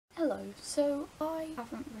Hello, so I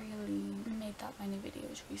haven't really made that many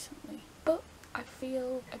videos recently, but I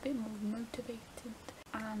feel a bit more motivated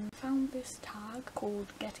and found this tag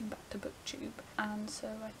called Getting Back to Booktube, and so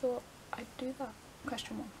I thought I'd do that.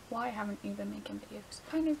 Question 1. Why haven't you been making videos?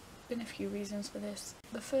 Kind of been a few reasons for this.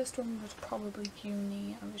 The first one was probably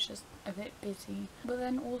uni. I was just a bit busy, but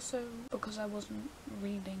then also because I wasn't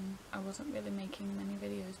reading, I wasn't really making many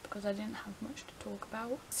videos because I didn't have much to talk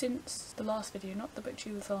about. Since the last video, not the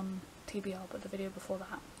Booktube-a-thon TBR, but the video before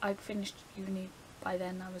that, I'd finished uni. By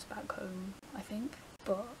then I was back home, I think,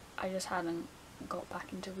 but I just hadn't got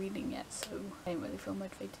back into reading yet, so I didn't really feel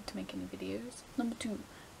motivated to make any videos. Number 2.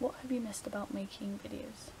 What have you missed about making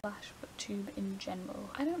videos / booktube in general?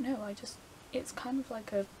 I don't know, it's kind of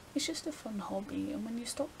like it's just a fun hobby, and when you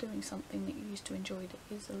stop doing something that you used to enjoy, it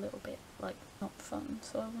is a little bit like not fun,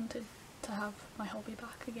 so I wanted to have my hobby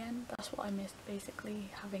back again. That's what I missed, basically,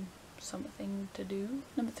 having something to do.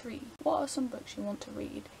 Number 3. What are some books you want to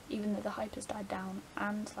read even though the hype has died down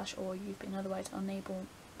and / or you've been otherwise unable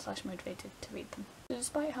 / motivated to read them? So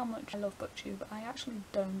despite how much I love Booktube, I actually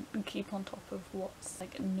don't keep on top of what's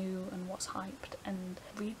like new and what's hyped and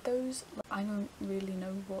read those. I don't really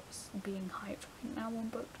know what's being hyped right now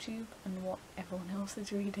on Booktube and what everyone else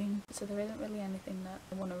is reading, so there isn't really anything that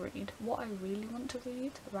I want to read. What I really want to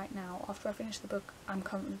read right now, after I finish the book I'm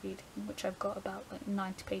currently reading, which I've got about like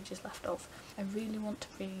 90 pages left of, I really want to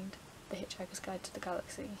read The Hitchhiker's Guide to the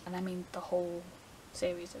Galaxy, and I mean the whole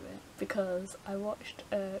series of it, because I watched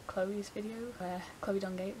Chloe's video, Chloe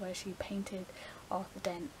Dungate, where she painted Arthur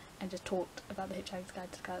Dent and just talked about The Hitchhiker's Guide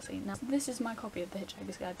to the Galaxy. Now this is my copy of The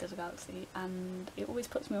Hitchhiker's Guide to the Galaxy, and it always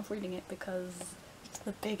puts me off reading it because it's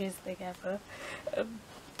the biggest thing ever,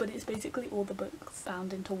 but it's basically all the books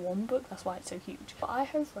bound into one book, that's why it's so huge. But I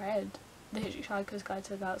have read The Hitchhiker's Guide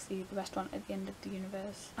to the Galaxy, The Restaurant at the End of the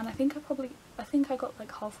Universe, and I think I got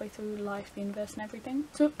like halfway through Life, the Universe and Everything,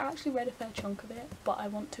 so I've actually read a fair chunk of it, but I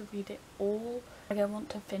want to read it all. Like, I want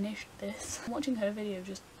to finish this. Watching her video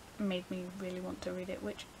just made me really want to read it,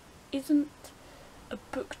 which isn't a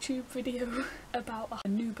Booktube video about a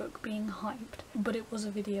new book being hyped, but it was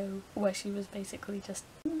a video where she was basically just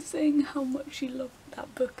saying how much she loved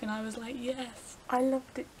that book, and I was like, yes, I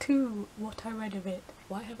loved it too, what I read of it.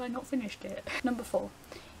 Why have I not finished it? Number 4.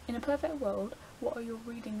 In a perfect world, what are your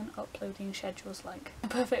reading and uploading schedules like? In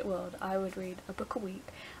a perfect world, I would read a book a week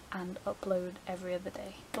and upload every other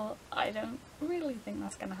day, but I don't really think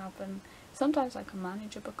that's gonna happen. Sometimes I can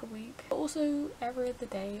manage a book a week, but also every other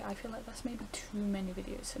day I feel like that's maybe too many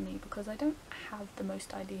videos for me because I don't have the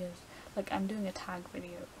most ideas. Like, I'm doing a tag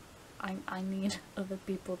video. I need other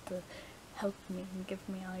people to help me and give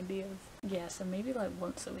me ideas. Yeah, so maybe like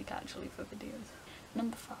once a week actually for videos.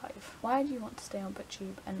 Number 5. Why do you want to stay on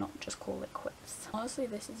Booktube and not just call it quits? Honestly,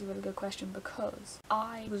 this is a really good question because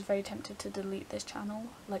I was very tempted to delete this channel.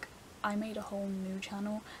 Like, I made a whole new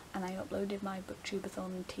channel and I uploaded my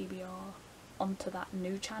Booktube-a-thon TBR onto that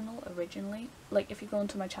new channel originally. Like, if you go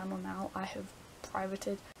onto my channel now, I have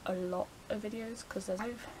privated a lot of videos because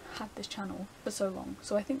I've had this channel for so long,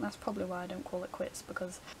 so I think that's probably why I don't call it quits,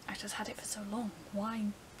 because I just had it for so long. Why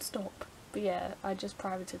stop? But yeah, I just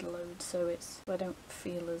privated loads, so I don't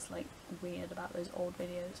feel as like weird about those old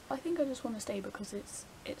videos. I think I just want to stay because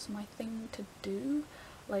it's my thing to do.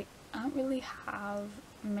 Like, I don't really have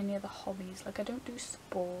many other hobbies. Like, I don't do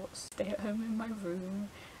sports, stay at home in my room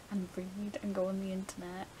and read and go on the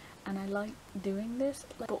internet, and I like doing this.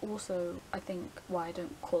 But also I think why I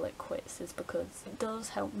don't call it quits is because it does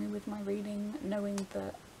help me with my reading. Knowing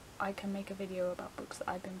that I can make a video about books that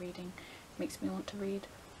I've been reading makes me want to read.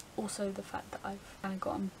 Also the fact that I've kind of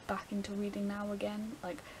gotten back into reading now again,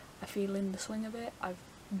 like, I feel in the swing of it. I've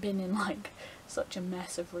been in like such a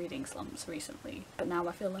mess of reading slumps recently, but now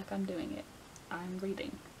I feel like I'm doing it. I'm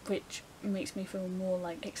reading, which makes me feel more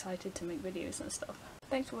like excited to make videos and stuff.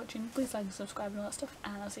 Thanks for watching, please like and subscribe and all that stuff,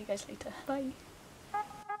 and I'll see you guys later. Bye!